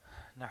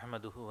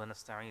نحمده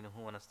ونستعينه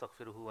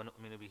ونستغفره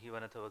ونؤمن به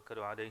ونتوكل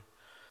عليه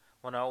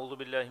ونعوذ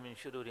بالله من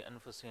شرور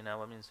أنفسنا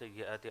ومن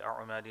سيئات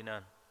أعمالنا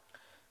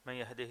من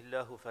يهده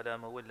الله فلا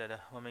مضل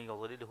له ومن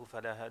يضلله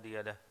فلا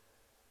هادي له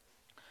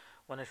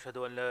ونشهد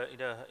أن لا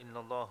إله إلا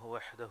الله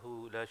وحده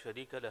لا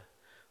شريك له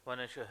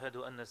ونشهد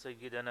أن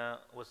سيدنا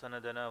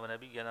وسندنا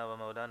ونبينا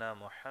ومولانا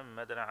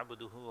محمدا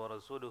عبده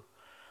ورسوله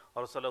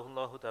أرسله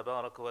الله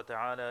تبارك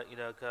وتعالى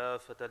إلى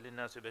كافة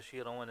للناس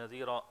بشيرا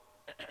ونذيرا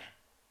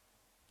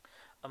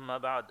أما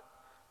بعد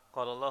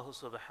قال الله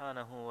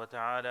سبحانه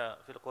وتعالى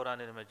في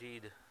القرآن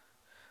المجيد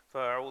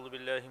فأعوذ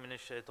بالله من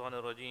الشيطان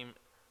الرجيم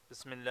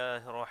بسم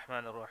الله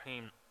الرحمن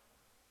الرحيم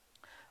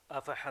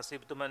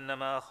أفحسبتم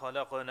أنما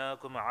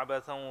خلقناكم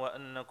عبثا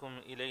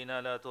وأنكم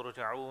إلينا لا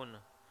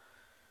ترجعون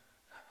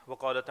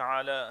وقال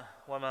تعالى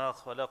وما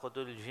خلقت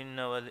الجن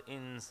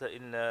والإنس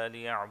إلا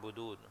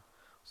ليعبدون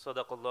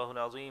صدق الله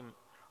العظيم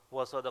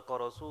وصدق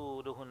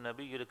رسوله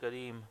النبي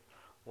الكريم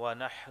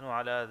ونحن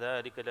على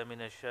ذلك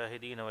لمن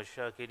الشاهدين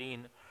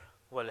والشاكرين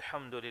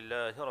والحمد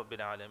لله رب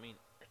العالمین۔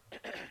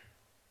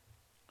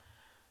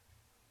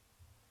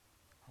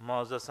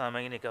 معزز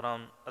سامعین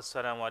کرام،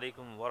 السلام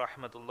علیکم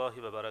ورحمۃ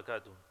اللہ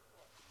وبرکاتہ۔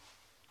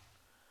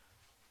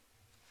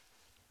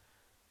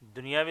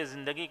 دنیاوی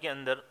زندگی کے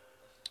اندر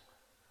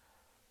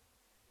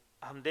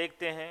ہم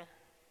دیکھتے ہیں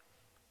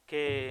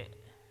کہ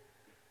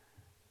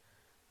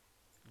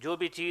جو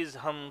بھی چیز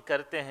ہم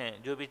کرتے ہیں،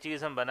 جو بھی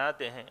چیز ہم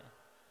بناتے ہیں،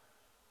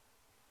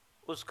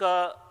 اس کا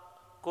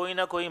کوئی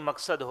نہ کوئی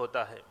مقصد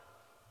ہوتا ہے،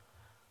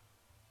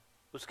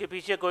 اس کے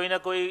پیچھے کوئی نہ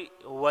کوئی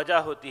وجہ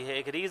ہوتی ہے،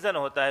 ایک ریزن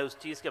ہوتا ہے اس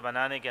چیز کے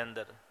بنانے کے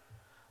اندر۔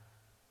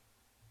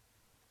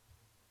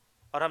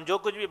 اور ہم جو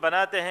کچھ بھی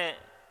بناتے ہیں،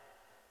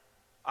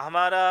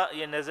 ہمارا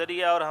یہ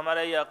نظریہ اور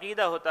ہمارا یہ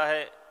عقیدہ ہوتا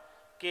ہے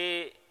کہ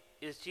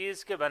اس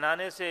چیز کے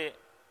بنانے سے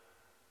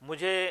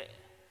مجھے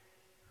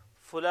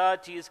فلاں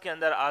چیز کے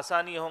اندر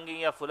آسانی ہوں گی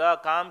یا فلاں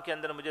کام کے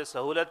اندر مجھے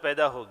سہولت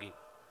پیدا ہوگی۔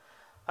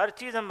 ہر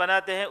چیز ہم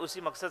بناتے ہیں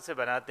اسی مقصد سے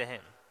بناتے ہیں۔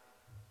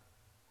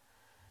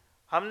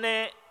 ہم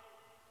نے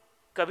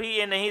کبھی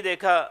یہ نہیں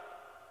دیکھا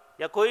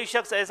یا کوئی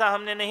شخص ایسا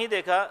ہم نے نہیں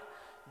دیکھا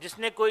جس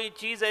نے کوئی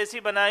چیز ایسی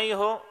بنائی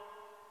ہو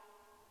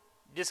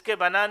جس کے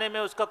بنانے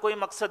میں اس کا کوئی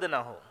مقصد نہ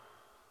ہو۔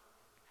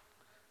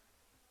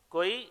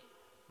 کوئی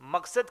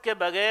مقصد کے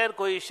بغیر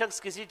کوئی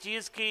شخص کسی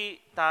چیز کی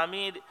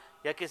تعمیر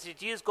یا کسی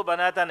چیز کو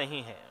بناتا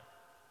نہیں ہے۔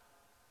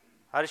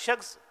 ہر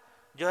شخص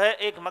جو ہے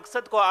ایک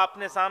مقصد کو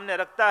اپنے سامنے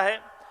رکھتا ہے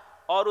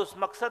اور اس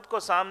مقصد کو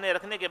سامنے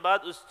رکھنے کے بعد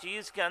اس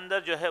چیز کے اندر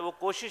جو ہے وہ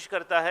کوشش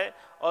کرتا ہے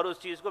اور اس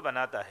چیز کو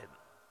بناتا ہے۔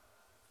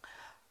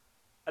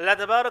 اللہ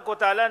تبارک و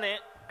تعالیٰ نے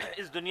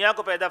اس دنیا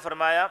کو پیدا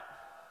فرمایا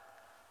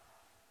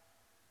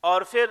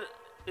اور پھر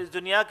اس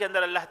دنیا کے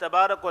اندر اللہ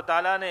تبارک و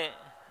تعالیٰ نے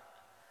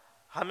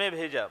ہمیں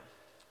بھیجا،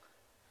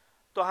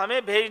 تو ہمیں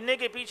بھیجنے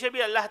کے پیچھے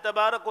بھی اللہ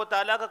تبارک و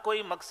تعالیٰ کا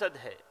کوئی مقصد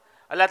ہے۔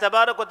 اللہ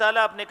تبارک و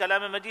تعالیٰ اپنے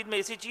کلام مجید میں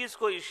اسی چیز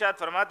کو ارشاد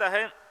فرماتا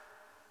ہے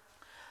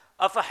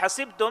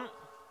افحسبتم،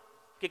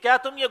 کہ کیا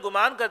تم یہ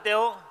گمان کرتے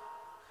ہو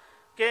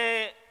کہ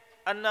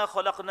انما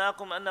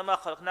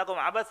خلقناکم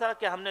عبثا،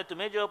 کہ ہم نے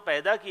تمہیں جو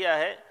پیدا کیا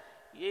ہے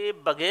یہ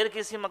بغیر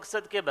کسی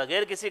مقصد کے،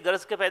 بغیر کسی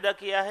غرض کے پیدا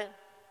کیا ہے۔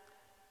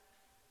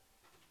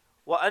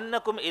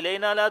 وَأَنَّكُمْ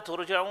إِلَيْنَا لَا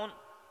تُرْجَعُونَ،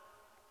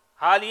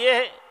 حال یہ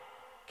ہے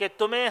کہ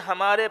تمہیں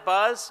ہمارے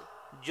پاس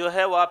جو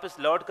ہے واپس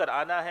لوٹ کر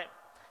آنا ہے۔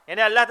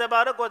 یعنی اللہ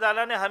تبارک و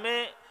تعالیٰ نے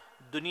ہمیں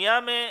دنیا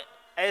میں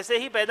ایسے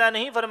ہی پیدا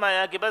نہیں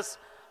فرمایا کہ بس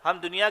ہم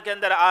دنیا کے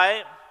اندر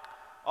آئے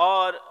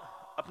اور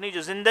اپنی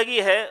جو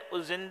زندگی ہے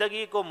اس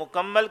زندگی کو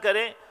مکمل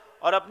کریں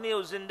اور اپنی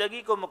اس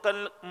زندگی کو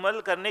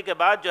مکمل کرنے کے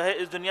بعد جو ہے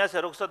اس دنیا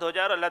سے رخصت ہو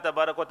جائے اور اللہ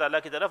تبارک و تعالیٰ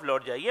کی طرف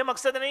لوٹ جائے۔ یہ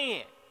مقصد نہیں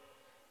ہے،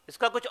 اس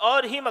کا کچھ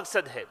اور ہی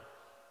مقصد ہے۔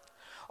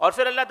 اور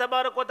پھر اللہ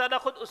تبارک و تعالیٰ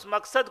خود اس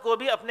مقصد کو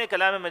بھی اپنے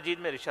کلام مجید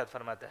میں ارشاد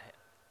فرماتا ہے۔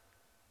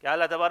 کیا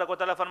اللہ تبارک و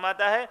تعالیٰ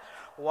فرماتا ہے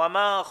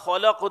وَمَا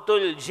خَلَقْتُ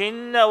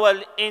الْجِنَّ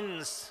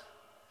وَالْإِنسَ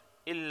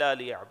إِلَّا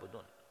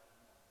لِيَعْبُدُونَ۔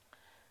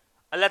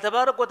 اللہ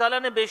تبارک و تعالیٰ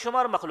نے بے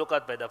شمار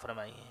مخلوقات پیدا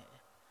فرمائی ہیں،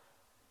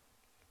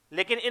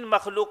 لیکن ان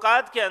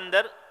مخلوقات کے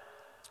اندر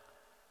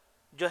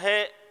جو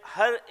ہے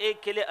ہر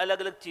ایک کے لیے الگ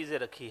الگ چیزیں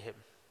رکھی ہے۔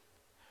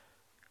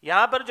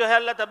 یہاں پر جو ہے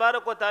اللہ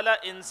تبارک و تعالیٰ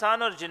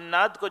انسان اور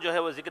جنات کو جو ہے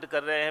وہ ذکر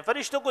کر رہے ہیں،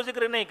 فرشتوں کو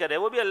ذکر نہیں کر رہے،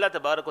 وہ بھی اللہ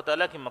تبارک و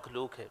تعالیٰ کی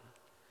مخلوق ہے۔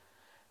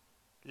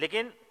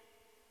 لیکن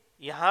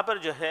یہاں پر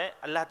جو ہے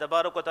اللہ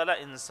تبارک و تعالیٰ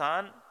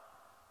انسان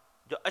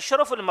جو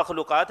اشرف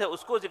المخلوقات ہے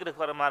اس کو ذکر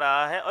فرما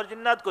رہا ہے اور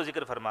جنات کو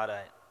ذکر فرما رہا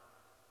ہے۔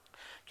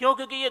 کیوں؟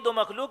 کیونکہ یہ دو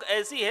مخلوق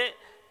ایسی ہے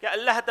کہ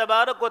اللہ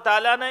تبارک و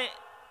تعالیٰ نے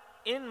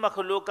ان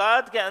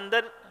مخلوقات کے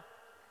اندر،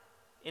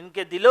 ان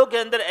کے دلوں کے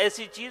اندر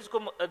ایسی چیز کو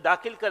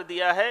داخل کر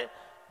دیا ہے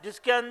جس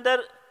کے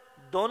اندر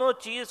دونوں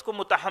چیز کو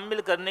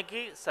متحمل کرنے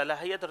کی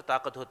صلاحیت اور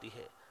طاقت ہوتی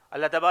ہے۔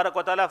 اللہ تبارک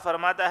و تعالیٰ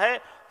فرماتا ہے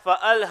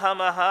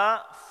فَأَلْهَمَهَا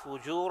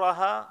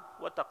فُجُورَهَا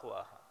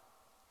وَتَقْوَاهَا،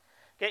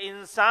 کہ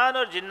انسان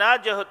اور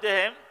جنات جو ہوتے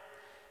ہیں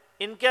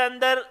ان کے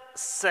اندر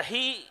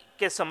صحیح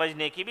کے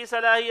سمجھنے کی بھی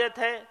صلاحیت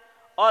ہے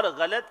اور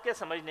غلط کے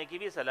سمجھنے کی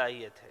بھی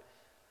صلاحیت ہے۔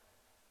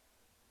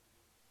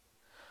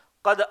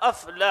 قد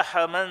افلح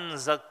من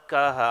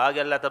زکاہا، آگے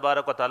اللہ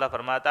تبارک و تعالیٰ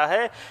فرماتا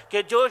ہے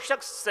کہ جو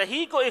شخص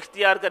صحیح کو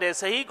اختیار کرے،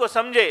 صحیح کو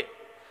سمجھے،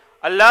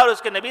 اللہ اور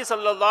اس کے نبی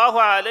صلی اللہ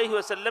علیہ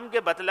وسلم کے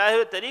بتلائے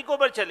ہوئے طریقوں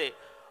پر چلے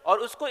اور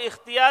اس کو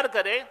اختیار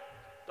کرے،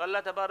 تو اللہ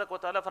تبارک و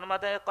تعالیٰ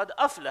فرماتا ہے قد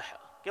افلح،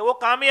 کہ وہ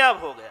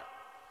کامیاب ہو گیا،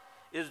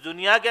 اس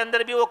دنیا کے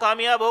اندر بھی وہ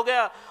کامیاب ہو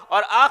گیا،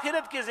 اور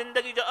آخرت کی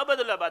زندگی جو ابد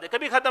الآباد ہے،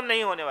 کبھی ختم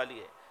نہیں ہونے والی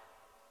ہے،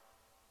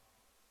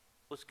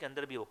 اس کے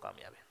اندر بھی وہ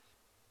کامیاب ہے۔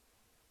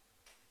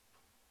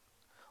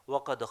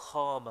 وَقَدْ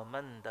خَابَ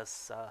مَنْ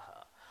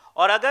دَسَّاهَا،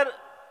 اور اگر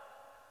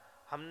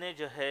ہم نے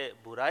جو ہے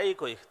برائی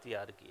کو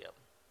اختیار کیا،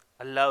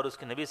 اللہ اور اس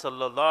کے نبی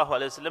صلی اللہ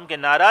علیہ وسلم کے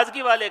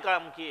ناراضگی والے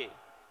کام کیے،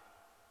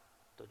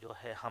 تو جو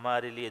ہے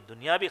ہمارے لیے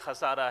دنیا بھی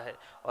خسارہ ہے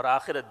اور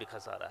آخرت بھی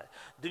خسارہ ہے۔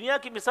 دنیا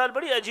کی مثال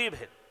بڑی عجیب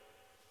ہے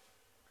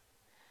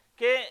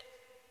کہ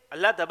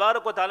اللہ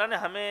تبارک و تعالیٰ نے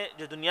ہمیں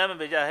جو دنیا میں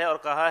بھیجا ہے اور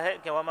کہا ہے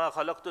کہ وَمَا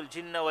خَلَقْتُ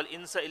الْجِنَّ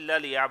وَالْإِنسَ إِلَّا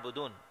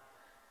لِيَعْبُدُونَ،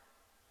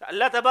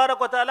 اللہ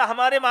تبارک و تعالیٰ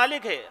ہمارے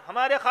مالک ہے،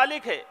 ہمارے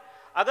خالق ہے۔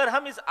 اگر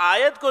ہم اس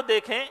آیت کو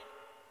دیکھیں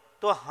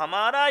تو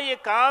ہمارا یہ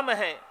کام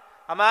ہے،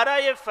 ہمارا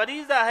یہ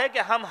فریضہ ہے کہ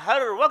ہم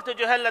ہر وقت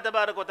جو ہے اللہ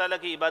تبارک و تعالیٰ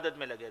کی عبادت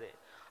میں لگے رہے،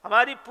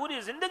 ہماری پوری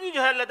زندگی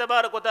جو ہے اللہ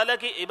تبارک و تعالیٰ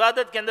کی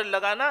عبادت کے اندر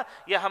لگانا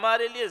یہ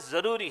ہمارے لیے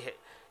ضروری ہے۔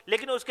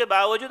 لیکن اس کے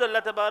باوجود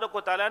اللہ تبارک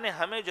و تعالیٰ نے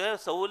ہمیں جو ہے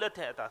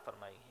سہولتیں عطا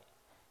فرمائی ہیں،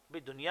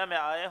 بھئی دنیا میں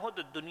آئے ہوں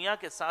تو دنیا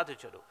کے ساتھ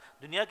چلو۔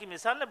 دنیا کی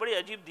مثال نے بڑی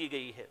عجیب دی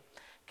گئی ہے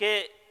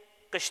کہ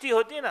کشتی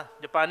ہوتی ہے نا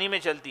جو پانی میں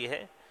چلتی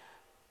ہے،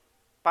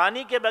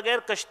 پانی کے بغیر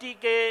کشتی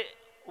کے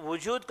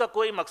وجود کا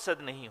کوئی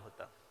مقصد نہیں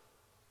ہوتا،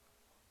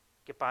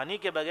 کہ پانی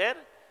کے بغیر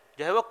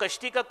جو ہے وہ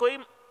کشتی کا کوئی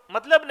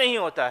مطلب نہیں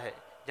ہوتا ہے۔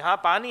 جہاں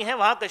پانی ہے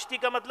وہاں کشتی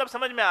کا مطلب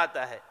سمجھ میں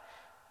آتا ہے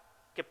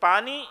کہ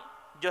پانی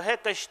جو ہے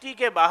کشتی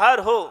کے باہر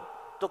ہو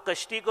تو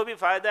کشتی کو بھی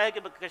فائدہ ہے کہ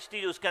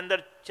کشتی اس کے اندر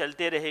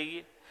چلتے رہے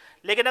گی۔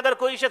 لیکن اگر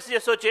کوئی شخص یہ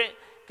سوچے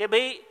کہ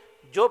بھئی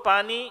جو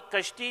پانی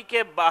کشتی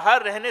کے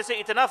باہر رہنے سے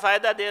اتنا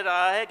فائدہ دے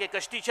رہا ہے کہ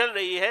کشتی چل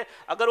رہی ہے،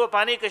 اگر وہ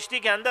پانی کشتی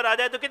کے اندر آ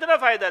جائے تو کتنا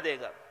فائدہ دے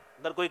گا،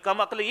 اگر کوئی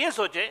کم عقل یہ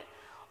سوچے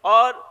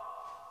اور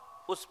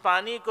اس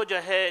پانی کو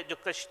جو ہے جو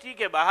کشتی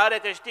کے باہر ہے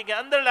کشتی کے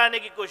اندر لانے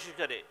کی کوشش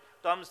کرے،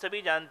 تو ہم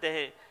سبھی جانتے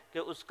ہیں کہ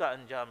اس کا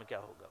انجام کیا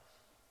ہوگا،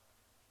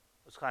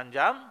 اس کا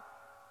انجام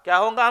کیا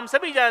ہوگا ہم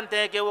سبھی جانتے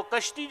ہیں کہ وہ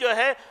کشتی جو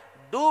ہے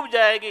ڈوب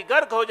جائے گی،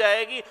 غرق ہو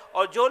جائے گی،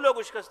 اور جو لوگ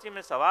اس کشتی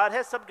میں سوار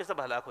ہیں سب کے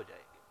سب ہلاک ہو جائے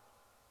گے۔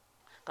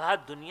 کہا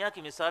دنیا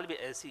کی مثال بھی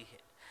ایسی ہے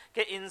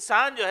کہ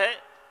انسان جو ہے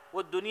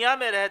وہ دنیا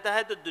میں رہتا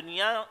ہے تو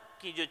دنیا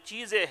کی جو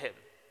چیزیں ہیں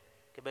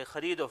کہ بھئی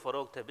خرید و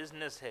فروخت ہے،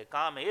 بزنس ہے،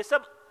 کام ہے، یہ سب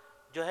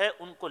جو ہے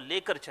ان کو لے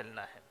کر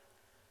چلنا ہے،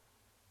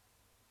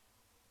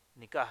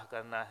 نکاح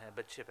کرنا ہے،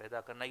 بچے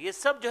پیدا کرنا، یہ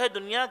سب جو ہے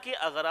دنیا کی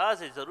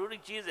اغراض ہے، ضروری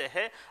چیزیں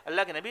ہے۔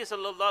 اللہ کے نبی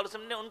صلی اللہ علیہ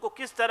وسلم نے ان کو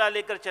کس طرح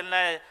لے کر چلنا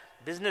ہے،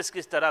 بزنس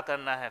کس طرح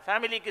کرنا ہے،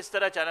 فیملی کس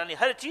طرح چلانی،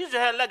 ہر چیز جو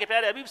ہے اللہ کے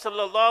پیارے حبیب صلی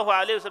اللہ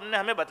علیہ وسلم نے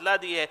ہمیں بتلا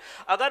دی ہے۔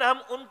 اگر ہم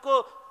ان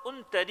کو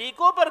ان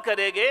طریقوں پر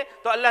کریں گے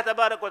تو اللہ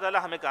تبارک و تعالی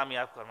ہمیں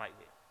کامیاب فرمائیں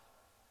گے۔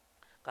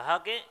 کہا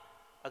کہ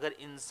اگر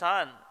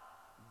انسان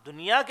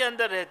دنیا کے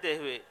اندر رہتے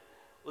ہوئے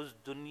اس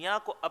دنیا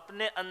کو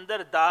اپنے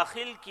اندر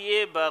داخل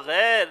کیے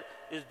بغیر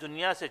اس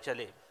دنیا سے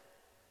چلے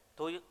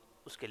تو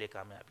اس کے لیے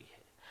کامیابی ہے۔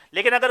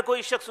 لیکن اگر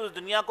کوئی شخص اس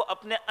دنیا کو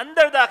اپنے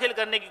اندر داخل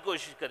کرنے کی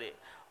کوشش کرے،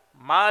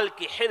 مال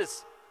کی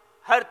حرص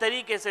ہر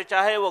طریقے سے،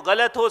 چاہے وہ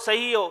غلط ہو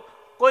صحیح ہو،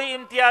 کوئی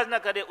امتیاز نہ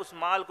کرے، اس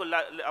مال کو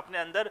اپنے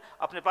اندر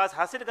اپنے پاس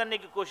حاصل کرنے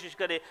کی کوشش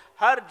کرے،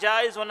 ہر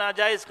جائز و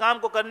ناجائز کام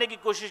کو کرنے کی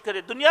کوشش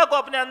کرے، دنیا کو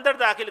اپنے اندر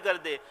داخل کر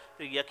دے،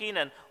 تو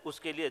یقیناً اس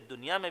کے لیے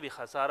دنیا میں بھی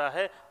خسارہ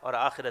ہے اور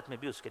آخرت میں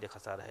بھی اس کے لیے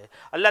خسارہ ہے۔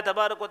 اللہ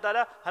تبارک و تعالی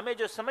ہمیں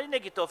جو سمجھنے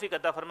کی توفیق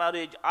عطا فرما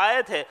رہی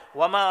آیت ہے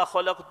وَمَا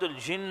خَلَقْتُ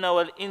الْجِنَّ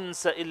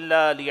وَالْإِنسَ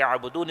إِلَّا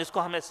لِيَعْبُدُونَ، اس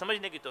کو ہمیں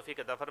سمجھنے کی توفیق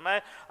عطا فرمائے۔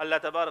 اللہ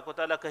تبارک و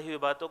تعالی کہی ہوئی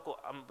باتوں کو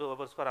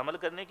اس پر عمل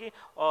کرنے کی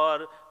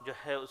اور جو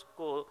ہے اس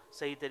کو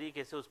صحیح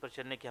طریقے سے اس پر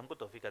چلنے کی ہم کو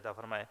توفیق عطا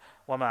فرمائے۔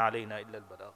 وَمَا عَلَيْنَا إِلَّا الْبَلَاغُ۔